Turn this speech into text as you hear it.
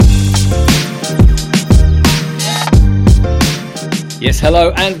Yes, hello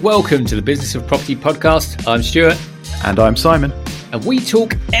and welcome to the Business of Property podcast. I'm Stuart. And I'm Simon. And we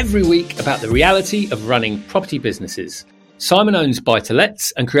talk every week about the reality of running property businesses. Simon owns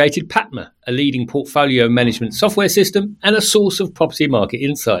Buy2Lets and created Patma, a leading portfolio management software system and a source of property market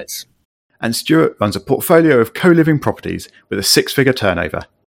insights. And Stuart runs a portfolio of co-living properties with a six-figure turnover.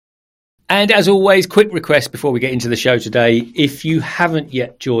 And as always, quick request before we get into the show today. If you haven't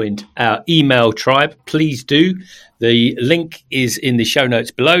yet joined our email tribe, please do. The link is in the show notes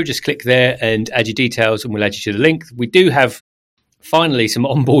below. Just click there and add your details and we'll add you to the link. We do have finally some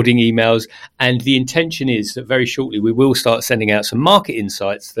onboarding emails, and the intention is that very shortly we will start sending out some market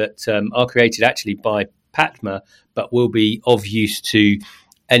insights that are created actually by Patma, but will be of use to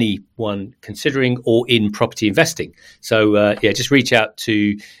anyone considering or in property investing. So just reach out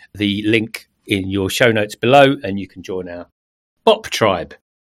to the link in your show notes below and you can join our BOP tribe.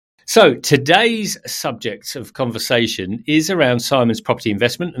 So today's subject of conversation is around Simon's property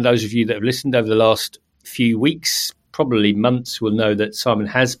investment. And those of you that have listened over the last few weeks, probably months, will know that Simon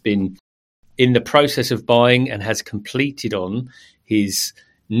has been in the process of buying and has completed on his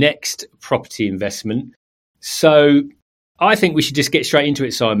next property investment. So I think we should just get straight into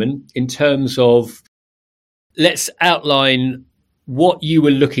it, Simon, in terms of let's outline what you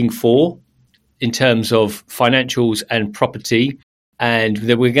were looking for in terms of financials and property. And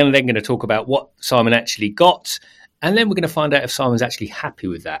then we're going to talk about what Simon actually got. And then we're going to find out if Simon's actually happy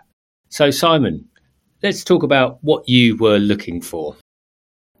with that. So, Simon, let's talk about what you were looking for.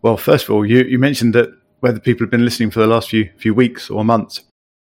 Well, first of all, you mentioned that whether people have been listening for the last few weeks or months,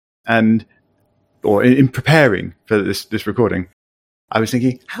 or in preparing for this recording, I was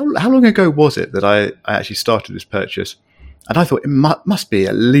thinking, how long ago was it that I actually started this purchase? And I thought it must be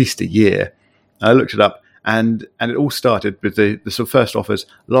at least a year. And I looked it up, and it all started with the sort of first offers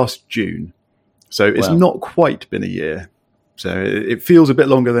last June. So it's not quite been a year. So it feels a bit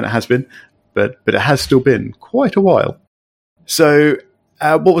longer than it has been, but it has still been quite a while. So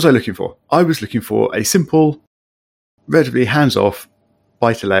what was I looking for? I was looking for a simple, relatively hands-off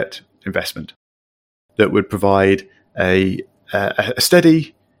buy-to-let investment that would provide a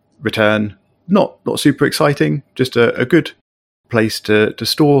steady return, not super exciting, just a good place to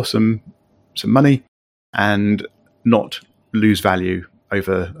store some money and not lose value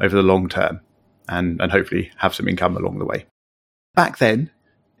over the long term, and hopefully have some income along the way. Back then,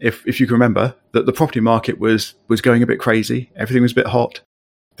 if you can remember, that the property market was going a bit crazy, everything was a bit hot,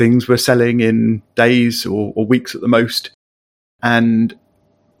 things were selling in days or weeks at the most, and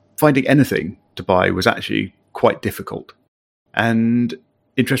finding anything to buy was actually quite difficult. And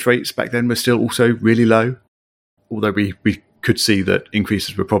interest rates back then were still also really low, although we could see that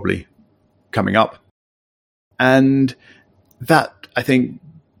increases were probably coming up. And that, I think,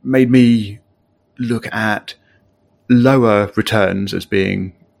 made me look at lower returns as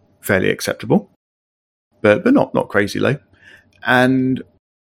being fairly acceptable, but not crazy low. And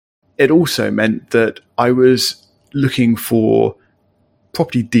it also meant that I was looking for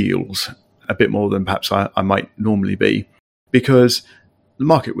property deals a bit more than perhaps I might normally be, because the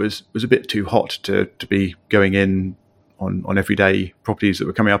market was a bit too hot to be going in on everyday properties that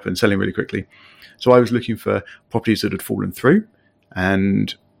were coming up and selling really quickly. So I was looking for properties that had fallen through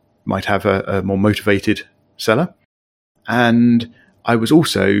and might have a more motivated seller. And I was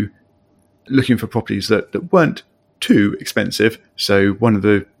also looking for properties that weren't too expensive. So one of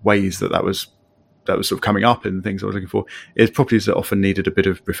the ways that was sort of coming up in things I was looking for is properties that often needed a bit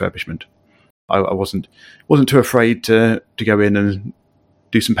of refurbishment. I wasn't too afraid to go in and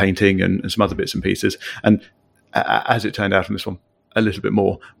do some painting and some other bits and pieces. And as it turned out on this one, a little bit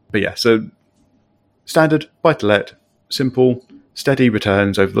more. But yeah, so standard buy-to-let, simple, steady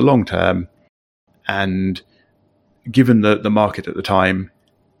returns over the long term. And given the market at the time,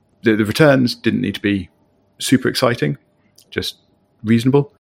 the returns didn't need to be super exciting, just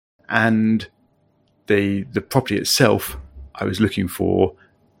reasonable. And the property itself, I was looking for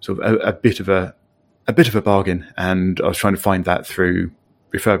sort of a bit of a bargain, and I was trying to find that through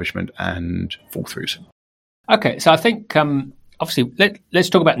refurbishment and fall-throughs. Okay, so I think obviously let's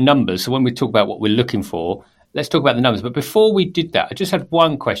talk about numbers. So when we talk about what we're looking for, let's talk about the numbers. But before we did that, I just had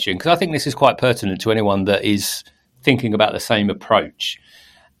one question, because I think this is quite pertinent to anyone that is thinking about the same approach.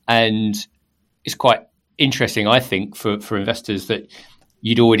 And it's quite interesting, I think, for investors that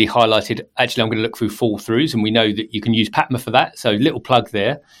you'd already highlighted, actually, I'm going to look through fall-throughs, and we know that you can use Patma for that. So little plug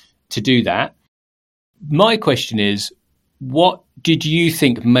there to do that. My question is, what did you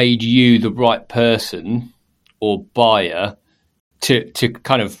think made you the right person or buyer to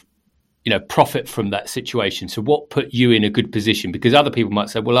kind of, profit from that situation? So what put you in a good position? Because other people might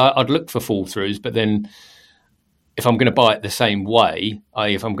say, well, I'd look for fall-throughs, but then if I'm going to buy it the same way,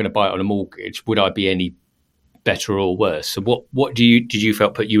 if I'm going to buy it on a mortgage, would I be any better or worse? So what did you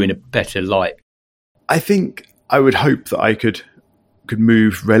felt put you in a better light? I think I would hope that I could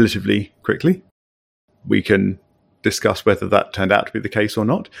move relatively quickly. We can discuss whether that turned out to be the case or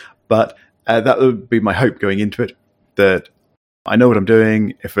not, but that would be my hope going into it, that I know what I'm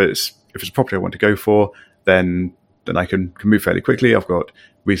doing. If it's a property I want to go for, then I can move fairly quickly. I've got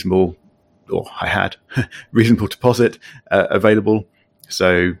I had reasonable deposit available.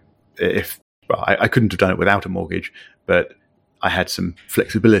 So I couldn't have done it without a mortgage, but I had some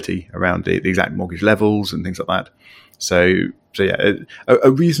flexibility around the exact mortgage levels and things like that. So yeah, a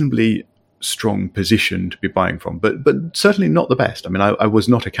reasonably strong position to be buying from, but certainly not the best. I mean, I was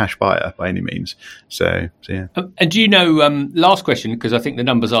not a cash buyer by any means. So yeah. And do you know? Last question, because I think the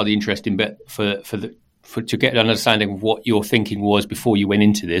numbers are the interesting bit for to get an understanding of what your thinking was before you went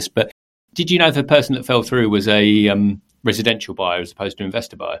into this. But did you know the person that fell through was a residential buyer as opposed to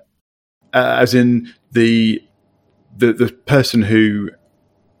investor buyer? As in the person who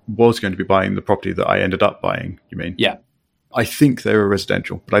was going to be buying the property that I ended up buying, you mean? Yeah. I think they were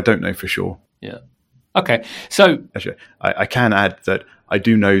residential, but I don't know for sure. Yeah. Okay. So actually, I can add that I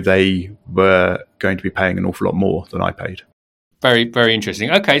do know they were going to be paying an awful lot more than I paid. Very, very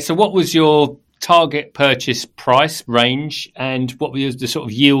interesting. Okay. So what was your target purchase price range, and what were the sort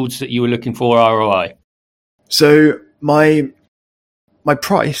of yields that you were looking for, ROI? So my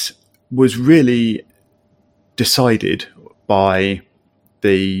price was really decided by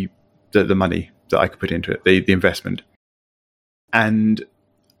the money that I could put into it, the investment. And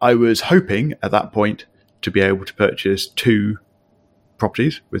I was hoping at that point to be able to purchase 2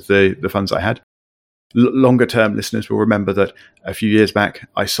 properties with the funds I had. Longer term listeners will remember that a few years back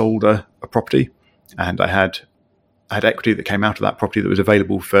I sold a property, and I had equity that came out of that property that was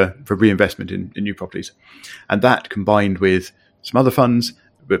available for reinvestment in new properties. And that combined with some other funds,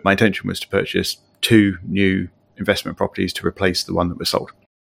 but my intention was to purchase 2 new investment properties to replace the one that was sold.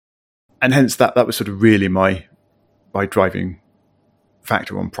 And hence that was sort of really my driving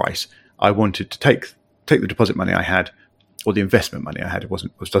factor on price. I wanted to take the deposit money I had, or the investment money I had. It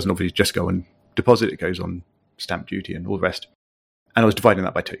doesn't obviously just go on deposit, it goes on stamp duty and all the rest. And I was dividing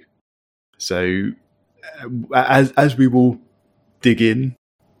that by 2. So as we will dig in,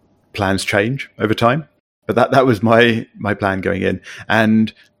 plans change over time. But that was my plan going in.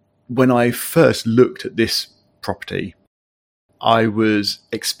 And when I first looked at this property, I was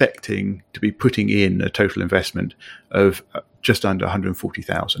expecting to be putting in a total investment of just under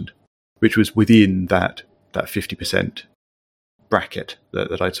 140,000, which was within that 50% bracket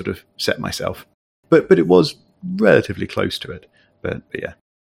that I'd sort of set myself. But it was relatively close to it. But yeah.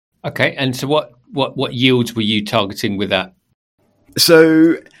 Okay, and so what yields were you targeting with that?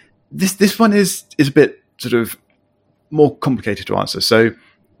 So this one is a bit sort of more complicated to answer. So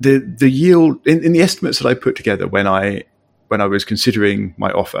the yield in the estimates that I put together when I was considering my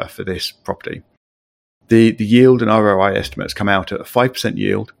offer for this property, the yield and ROI estimates come out at a 5%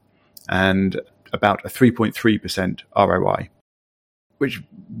 yield and about a 3.3% ROI, which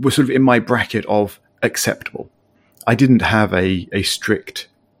was sort of in my bracket of acceptable. I didn't have a strict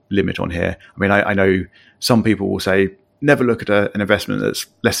limit on here. I mean, I know some people will say, never look at an investment that's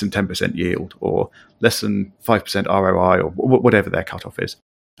less than 10% yield or less than 5% ROI or whatever their cutoff is.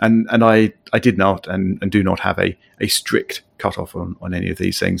 And I did not and do not have a strict cutoff on any of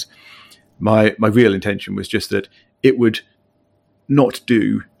these things. My real intention was just that it would not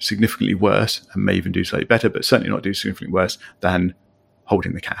do significantly worse, and may even do slightly better, but certainly not do significantly worse than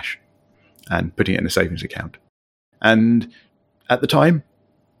holding the cash and putting it in a savings account. And at the time,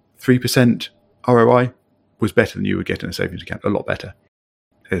 3% ROI was better than you would get in a savings account, a lot better.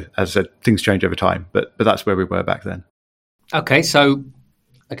 As I said, things change over time, but that's where we were back then. Okay, so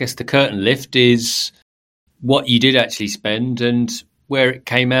I guess the curtain lift is what you did actually spend and where it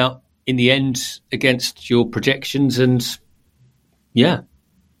came out in the end against your projections, and yeah,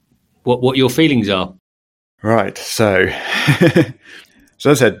 what your feelings are. Right, so as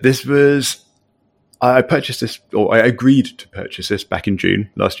I said, I purchased this, or I agreed to purchase this back in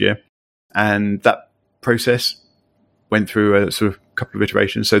June last year, and that process went through a sort of couple of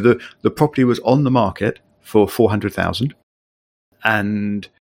iterations. So the property was on the market for 400,000, and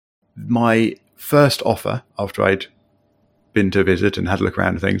my first offer after I'd been to visit and had a look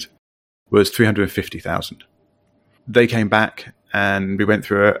around and things was 350,000. They came back and we went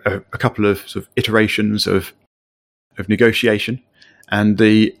through a couple of sort of iterations of negotiation, and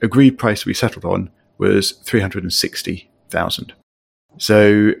the agreed price we settled on was 360,000.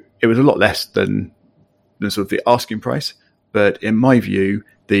 So it was a lot less than sort of the asking price, but in my view,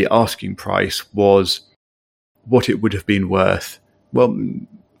 the asking price was what it would have been worth. Well,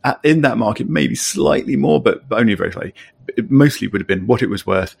 in that market, maybe slightly more, but only very slightly. It mostly would have been what it was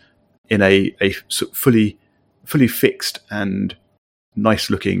worth in a sort of fully fixed and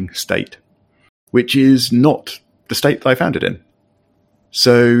nice-looking state, which is not the state that I found it in.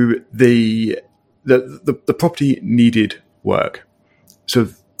 So the property needed work. So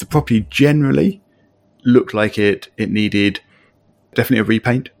the property generally looked like it needed definitely a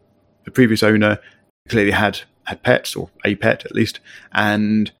repaint. The previous owner clearly had pets, or a pet at least,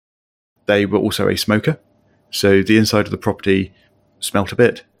 and they were also a smoker. So the inside of the property smelt a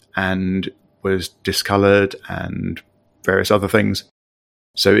bit and was discoloured and various other things.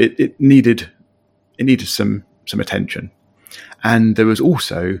 So it needed some attention. And there was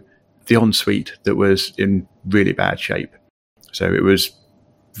also the ensuite that was in really bad shape. So it was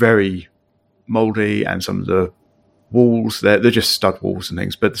very mouldy, and some of the walls, they're just stud walls and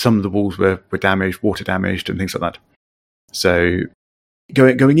things, but some of the walls were damaged, water damaged and things like that. So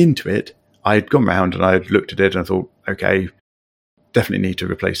going into it, I'd gone round and I'd looked at it and I thought, okay, definitely need to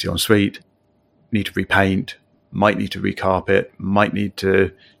replace the ensuite, need to repaint, might need to recarpet, might need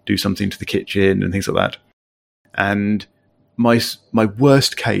to do something to the kitchen and things like that. And my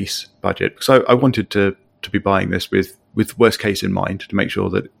worst case budget, because I wanted to be buying this with worst case in mind to make sure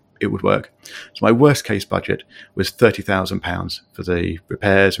that it would work. So my worst case budget was £30,000 for the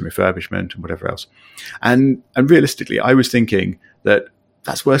repairs and refurbishment and whatever else. And realistically, I was thinking that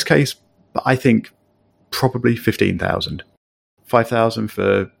that's worst case, but I think probably 15,000, 5,000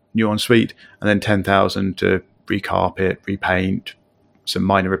 for new ensuite, and then 10,000 to recarpet, repaint, some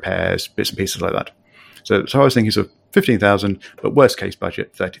minor repairs, bits and pieces like that. So I was thinking sort of 15,000, but worst case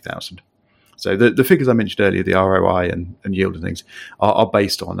budget 30,000. So the figures I mentioned earlier, the ROI and yield and things, are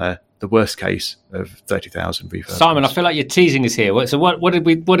based on the worst case of 30,000 refurbs. Simon, I feel like you're teasing us here. So what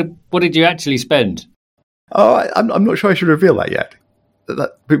did you actually spend? Oh, I'm not sure I should reveal that yet.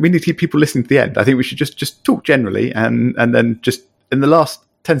 But we need to keep people listening to the end. I think we should just talk generally and then just in the last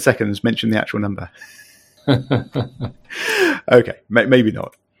 10 seconds mention the actual number. Okay, maybe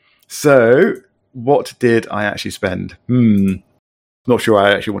not. So what did I actually spend? Not sure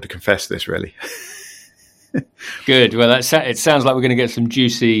I actually want to confess this, really. Good. Well, it sounds like we're going to get some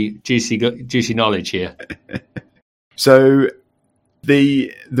juicy knowledge here. So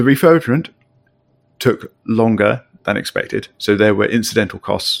the refurbishment took longer than expected. So there were incidental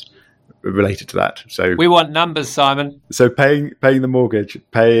costs related to that. So we want numbers, Simon. So paying the mortgage,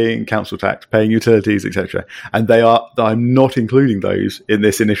 paying council tax, paying utilities, etc. And I'm not including those in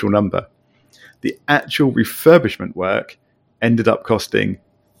this initial number. The actual refurbishment work ended up costing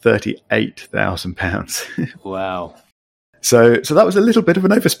 £38,000. Wow. So that was a little bit of an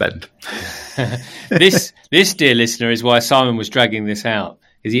overspend. This, dear listener, is why Simon was dragging this out,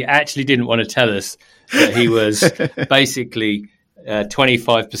 because he actually didn't want to tell us that he was basically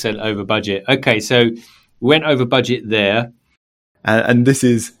 25% over budget. Okay, so we went over budget there. And this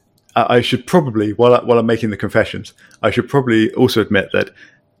is, I should probably, while I'm making the confessions, I should probably also admit that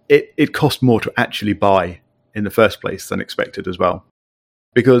it cost more to actually buy in the first place than expected as well.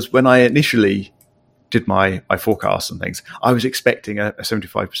 Because when I initially did my forecasts and things, I was expecting a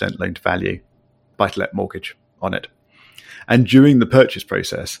 75% loan to value buy-to-let mortgage on it. And during the purchase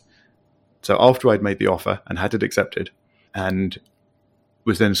process, so after I'd made the offer and had it accepted and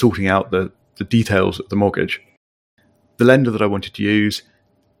was then sorting out the details of the mortgage, the lender that I wanted to use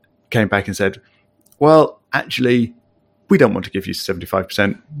came back and said, well, actually, we don't want to give you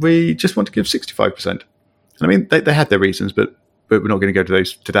 75%. We just want to give 65%. I mean, they had their reasons, but we're not going to go to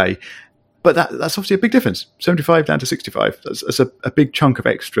those today. But that's obviously a big difference. 75 down to 65. That's a big chunk of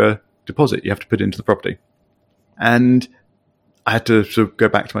extra deposit you have to put into the property. And I had to sort of go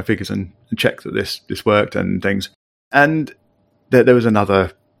back to my figures and check that this worked and things. And there was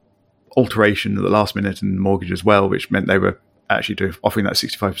another alteration at the last minute in the mortgage as well, which meant they were actually offering that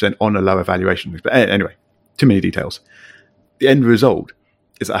 65% on a lower valuation. But anyway, too many details. The end result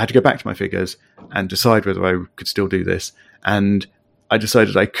is that I had to go back to my figures and decide whether I could still do this. And I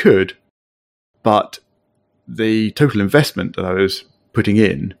decided I could, but the total investment that I was putting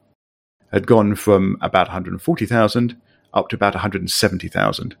in had gone from about 140,000 up to about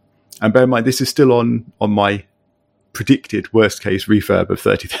 170,000. And bear in mind, this is still on my predicted worst case refurb of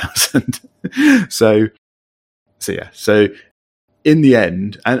 30,000. So in the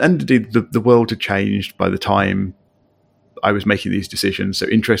end, and indeed the world had changed by the time I was making these decisions. So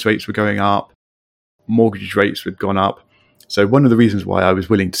interest rates were going up, mortgage rates had gone up. So one of the reasons why I was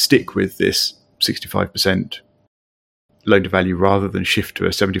willing to stick with this 65% loan to value rather than shift to a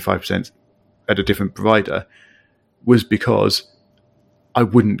 75% at a different provider was because I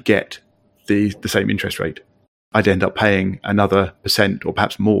wouldn't get the same interest rate. I'd end up paying another % or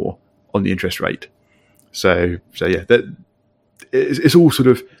perhaps more on the interest rate. So yeah, it's all sort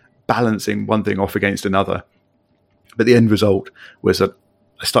of balancing one thing off against another. But the end result was that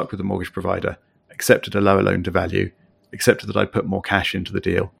I stuck with the mortgage provider, accepted a lower loan to value, accepted that I'd put more cash into the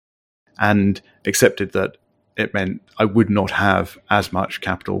deal, and accepted that it meant I would not have as much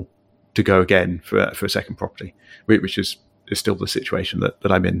capital to go again for a second property, which is still the situation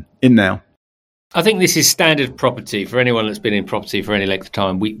that I'm in now. I think this is standard property for anyone that's been in property for any length of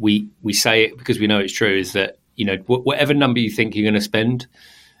time. We say it because we know it's true, is that, whatever number you think you're going to spend,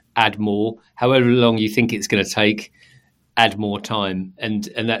 add more. However long you think it's going to take, add more time. And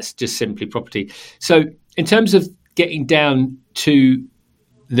that's just simply property. So in terms of getting down to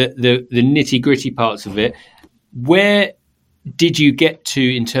the nitty-gritty parts of it, where did you get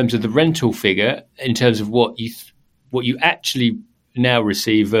to in terms of the rental figure, in terms of what you actually now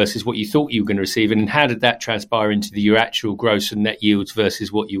receive versus what you thought you were going to receive, and how did that transpire into your actual gross and net yields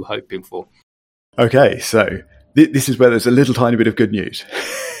versus what you were hoping for? Okay, so this is where there's a little tiny bit of good news.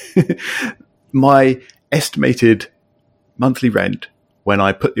 My estimated monthly rent when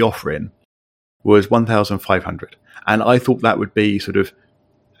I put the offer in was $1,500, and I thought that would be sort of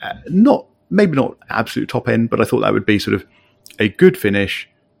maybe not absolute top end, but I thought that would be sort of a good finish,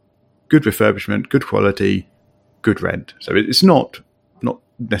 good refurbishment, good quality, good rent. So it's not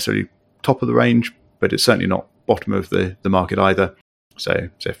necessarily top of the range, but it's certainly not bottom of the market either. So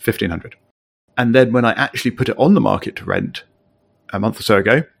 $1,500. And then when I actually put it on the market to rent a month or so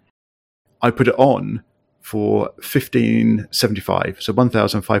ago, I put it on for £1,575, so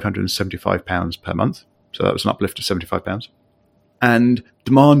 £1,575 per month. So that was an uplift of £75. And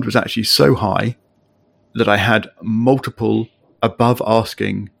demand was actually so high that I had multiple above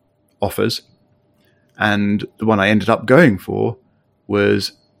asking offers. And the one I ended up going for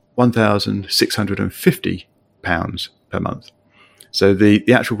was £1,650 per month. So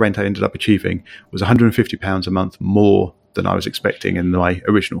the actual rent I ended up achieving was £150 a month more than I was expecting in my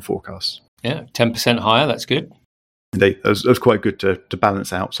original forecasts. Yeah, 10% higher. That's good. Indeed, that was quite good to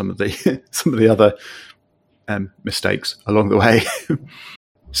balance out some of the other mistakes along the way.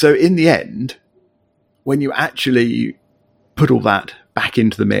 So in the end, when you actually put all that back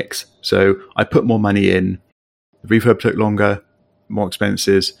into the mix, so I put more money in, the refurb took longer, more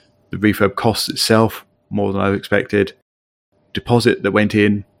expenses, the refurb costs itself more than I expected, deposit that went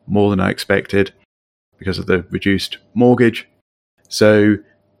in more than I expected because of the reduced mortgage. So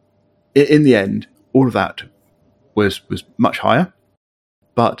in the end, all of that was much higher,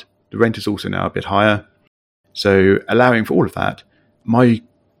 but the rent is also now a bit higher. So allowing for all of that, my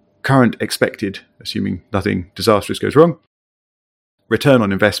current expected, assuming nothing disastrous goes wrong, return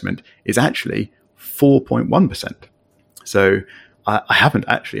on investment is actually 4.1%. So I haven't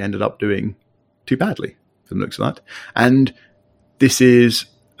actually ended up doing too badly from the looks of that. And this is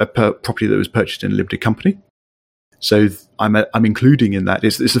a property that was purchased in a limited company. So I'm including in that,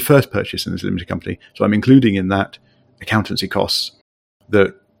 it's the first purchase in this limited company, so I'm including in that accountancy costs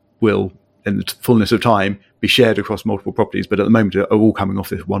that will, in the fullness of time, be shared across multiple properties, but at the moment are all coming off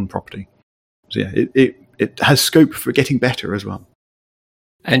this one property. So yeah, it has scope for getting better as well.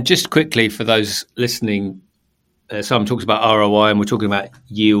 And just quickly for those listening, Simon talks about ROI and we're talking about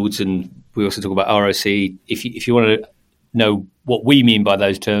yields, and we also talk about ROC. If you want to know what we mean by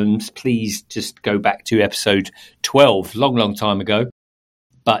those terms, please just go back to episode 12, long time ago.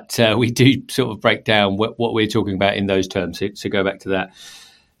 But we do sort of break down what we're talking about in those terms. So go back to that.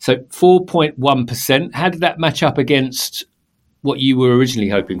 So 4.1%, how did that match up against what you were originally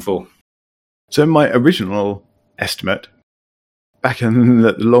hoping for? So my original estimate back in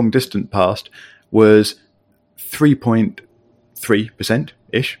the long distant past was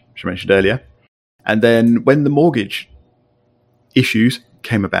 3.3%-ish, which I mentioned earlier. And then when the mortgage issues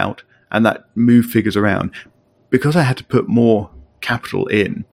came about and that moved figures around, because I had to put more capital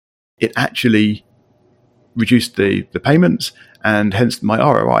in, it actually reduced the payments, and hence my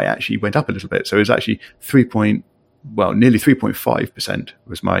ROI actually went up a little bit. So it was actually nearly 3.5%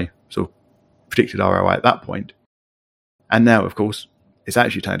 was my sort of predicted ROI at that point. And now, of course, it's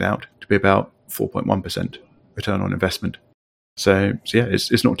actually turned out to be about 4.1% return on investment. So yeah,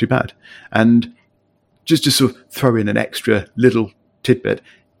 it's not too bad. And just to sort of throw in an extra little tidbit,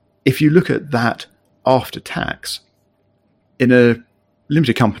 if you look at that after tax, in a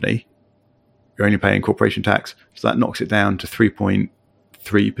limited company, you're only paying corporation tax, so that knocks it down to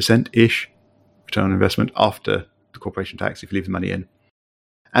 3.3%-ish return on investment after the corporation tax if you leave the money in.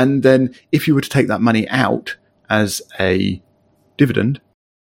 And then if you were to take that money out as a dividend,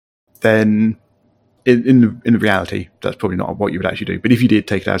 then in the reality, that's probably not what you would actually do. But if you did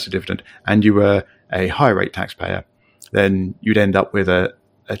take it out as a dividend and you were a higher rate taxpayer, then you'd end up with a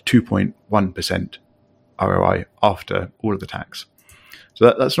 2.1% ROI after all of the tax.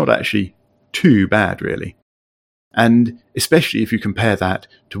 So that's not actually too bad, really. And especially if you compare that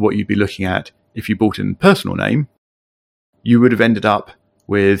to what you'd be looking at if you bought in personal name, you would have ended up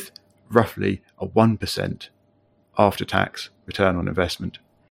with roughly a 1% after-tax return on investment.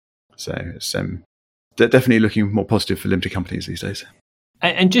 So it's definitely looking more positive for limited companies these days.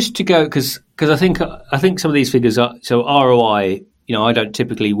 And just to go, because I think some of these figures are, so ROI, I don't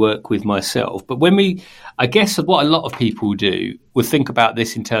typically work with myself, but I guess what a lot of people do will think about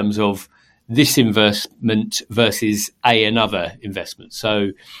this in terms of this investment versus another investment.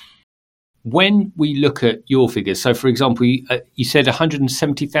 So when we look at your figures, so for example, you said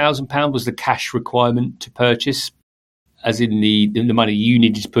 £170,000 was the cash requirement to purchase, as in the money you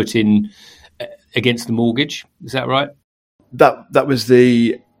needed to put in against the mortgage. Is that right? That was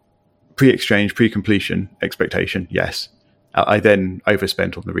the pre-exchange, pre-completion expectation, yes. I then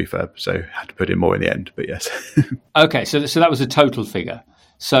overspent on the refurb, so had to put in more in the end, but yes. Okay, so that was a total figure.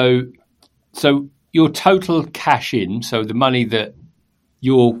 So your total cash in, so the money that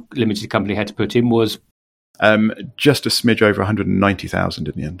your limited company had to put in was? Just a smidge over 190,000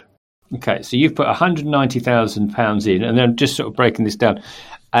 in the end. Okay, so you've put £190,000 in, and then just sort of breaking this down.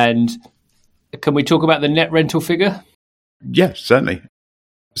 And can we talk about the net rental figure? Yes, certainly.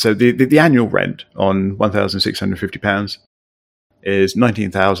 So the annual rent on £1,650 is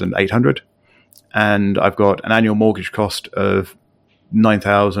 £19,800, and I've got an annual mortgage cost of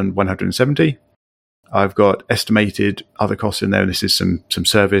 £9,170. I've got estimated other costs in there, and this is some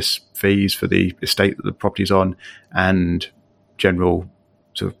service fees for the estate that the property's on, and general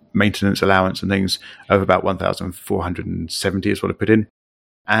sort of maintenance allowance and things of about 1,470 is what I put in.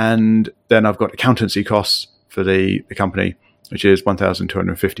 And then I've got accountancy costs for the company, which is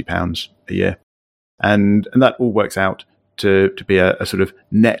 £1,250 a year. And that all works out to be a sort of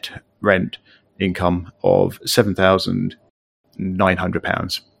net rent income of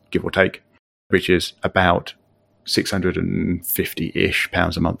 £7,900, give or take, which is about £650-ish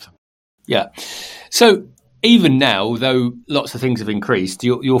a month. Yeah. So even now, though lots of things have increased,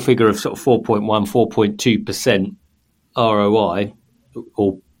 your figure of sort of 4.1, 4.2% ROI,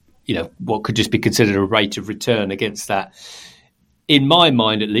 or what could just be considered a rate of return against that, in my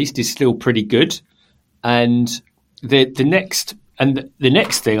mind at least, is still pretty good. And the next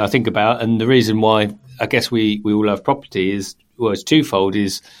thing I think about, and the reason why I guess we all have property is twofold: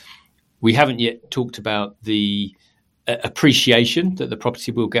 is we haven't yet talked about the appreciation that the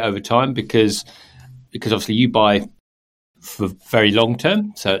property will get over time, because obviously you buy for very long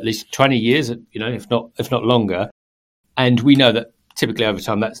term, so at least 20 years, if not longer, and we know that typically over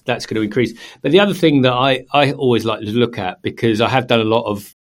time that's going to increase. But the other thing that I always like to look at, because I have done a lot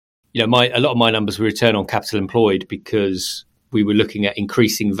of my numbers were return on capital employed, because we were looking at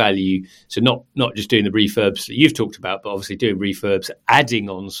increasing value. So not just doing the refurbs that you've talked about, but obviously doing refurbs, adding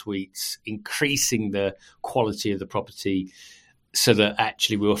en suites, increasing the quality of the property, so that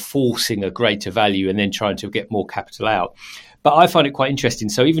actually we were forcing a greater value and then trying to get more capital out. But I find it quite interesting.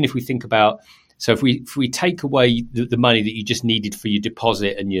 So even if we think about, so if we take away the money that you just needed for your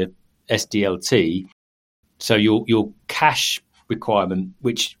deposit and your SDLT, so your cash requirement,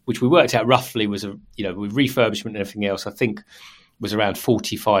 which we worked out roughly was with refurbishment and everything else, I think was around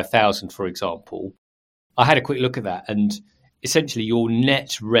 45,000, for example. I had a quick look at that, and essentially your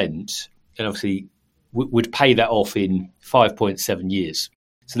net rent, and obviously would pay that off in 5.7 years.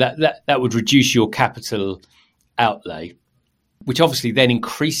 So that would reduce your capital outlay, which obviously then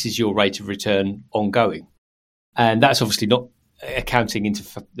increases your rate of return ongoing. And that's obviously not accounting into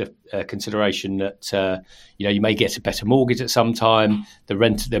the consideration that you may get a better mortgage at some time.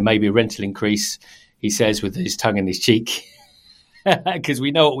 There may be a rental increase, he says with his tongue in his cheek, because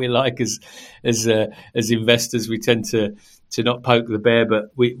we know what we're like as investors. We tend to not poke the bear,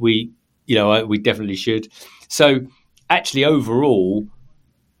 but we definitely should. So actually, overall,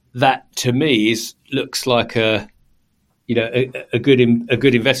 that to me looks like a good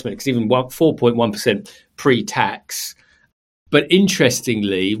investment, because even 4.1% pre-tax. But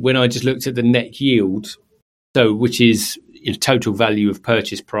interestingly, when I just looked at the net yield, which is total value of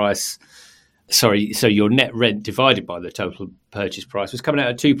purchase price, so your net rent divided by the total purchase price, was coming out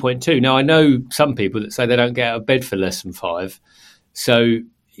at 2.2. Now, I know some people that say they don't get out of bed for less than 5. So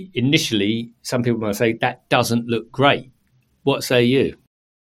initially, some people might say that doesn't look great. What say you?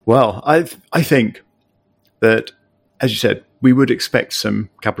 Well, I think that, as you said, we would expect some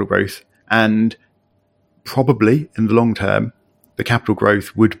capital growth, and probably in the long term, the capital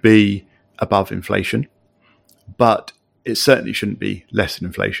growth would be above inflation, but it certainly shouldn't be less than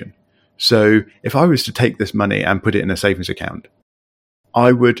inflation. So if I was to take this money and put it in a savings account,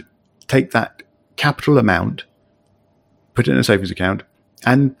 I would take that capital amount, put it in a savings account,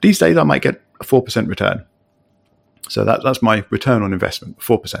 and these days I might get a 4% return. So that's my return on investment,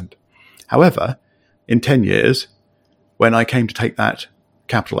 4%. However, in 10 years, when I came to take that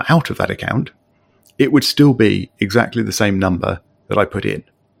capital out of that account, it would still be exactly the same number that I put in.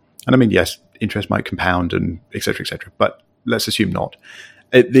 And I mean, yes, interest might compound and et cetera, but let's assume not.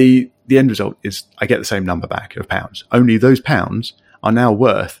 The end result is I get the same number back of pounds. Only those pounds are now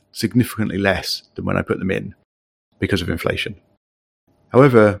worth significantly less than when I put them in because of inflation.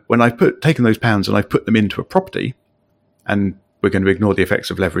 However, when I've taken those pounds and I've put them into a property, and we're going to ignore the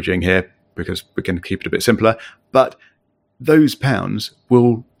effects of leveraging here because we're going to keep it a bit simpler, but those pounds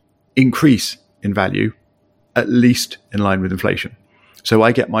will increase in value at least in line with inflation. So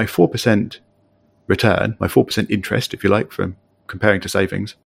I get my 4% return, my 4% interest, if you like, from comparing to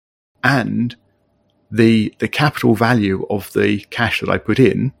savings, and the capital value of the cash that I put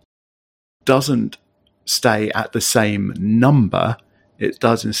in doesn't stay at the same number. It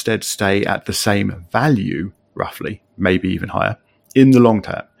does instead stay at the same value, roughly, maybe even higher, in the long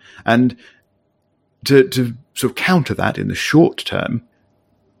term. And to sort of counter that in the short term,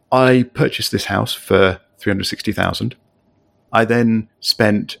 I purchased this house for $360,000. I then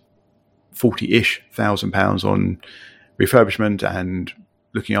spent £40,000-ish on refurbishment and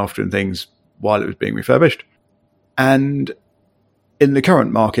looking after and things while it was being refurbished. And in the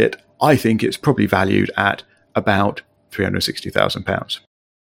current market, I think it's probably valued at about £360,000.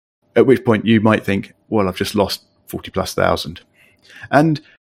 At which point you might think, well, I've just lost 40+ thousand. And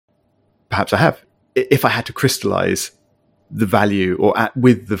perhaps I have, if I had to crystallize the value or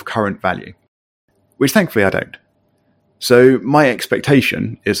with the current value, which thankfully I don't. So my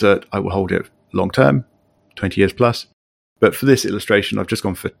expectation is that I will hold it long term, 20 years plus. But for this illustration, I've just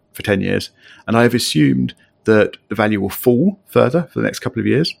gone for 10 years, and I have assumed that the value will fall further for the next couple of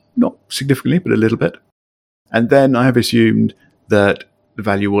years, not significantly, but a little bit. And then I have assumed that the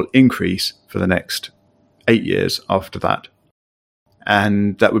value will increase for the next 8 years after that.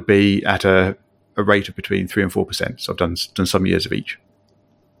 And that would be at a rate of between 3 and 4%. So I've done some years of each.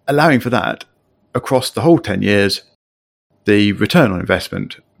 Allowing for that, across the whole 10 years, the return on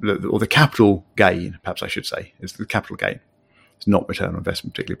investment, or the capital gain, perhaps I should say, is the capital gain. It's not return on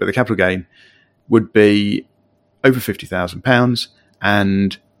investment particularly, but the capital gain would be over £50,000,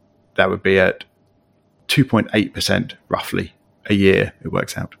 and that would be at 2.8% roughly a year, it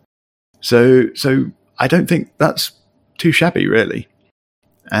works out. So I don't think that's too shabby, really.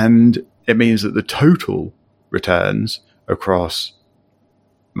 And it means that the total returns across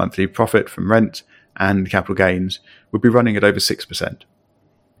monthly profit from rent and capital gains would be running at over 6%.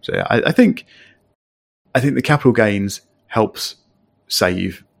 So yeah, I think the capital gains helps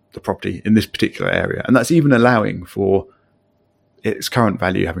save the property in this particular area. And that's even allowing for its current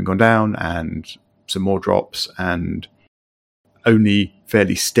value having gone down and some more drops and only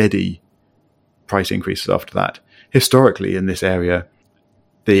fairly steady price increases after that. Historically, in this area,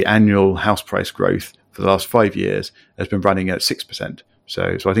 the annual house price growth for the last 5 years has been running at 6%.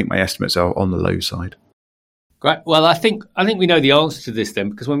 So I think my estimates are on the low side. Great. Well, I think we know the answer to this then,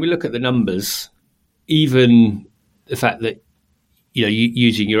 because when we look at the numbers, even the fact that, you know,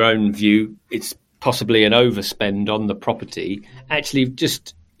 using your own view, it's possibly an overspend on the property. Actually,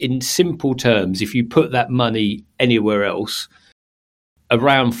 just in simple terms, if you put that money anywhere else,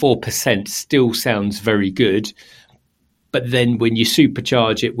 around 4% still sounds very good. But then when you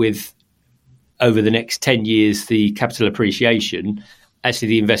supercharge it with, over the next 10 years, the capital appreciation, actually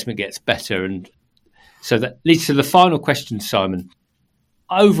the investment gets better. And so that leads to the final question, Simon.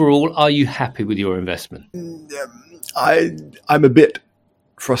 Overall, are you happy with your investment? I'm a bit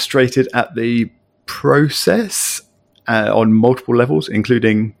frustrated at the process on multiple levels,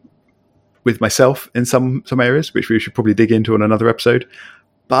 including with myself in some areas, which we should probably dig into on another episode.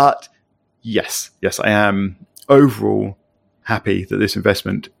 But yes, I am overall happy that this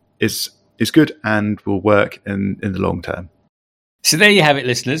investment is good and will work in the long term. So there you have it,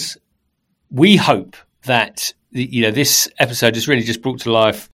 listeners. We hope that this episode has really just brought to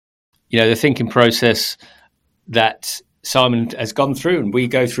life, the thinking process that Simon has gone through and we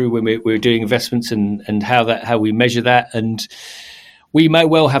go through when we're doing investments and how we measure that. And we may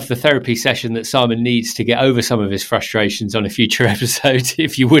well have the therapy session that Simon needs to get over some of his frustrations on a future episode.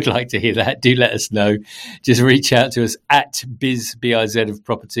 If you would like to hear that, do let us know. Just reach out to us at Biz of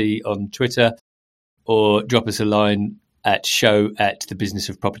Property on Twitter, or drop us a line at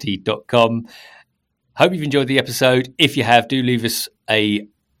show@thebusinessofproperty.com. Hope you've enjoyed the episode. If you have, do leave us a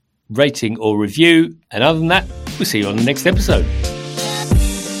rating or review. And other than that, we'll see you on the next episode.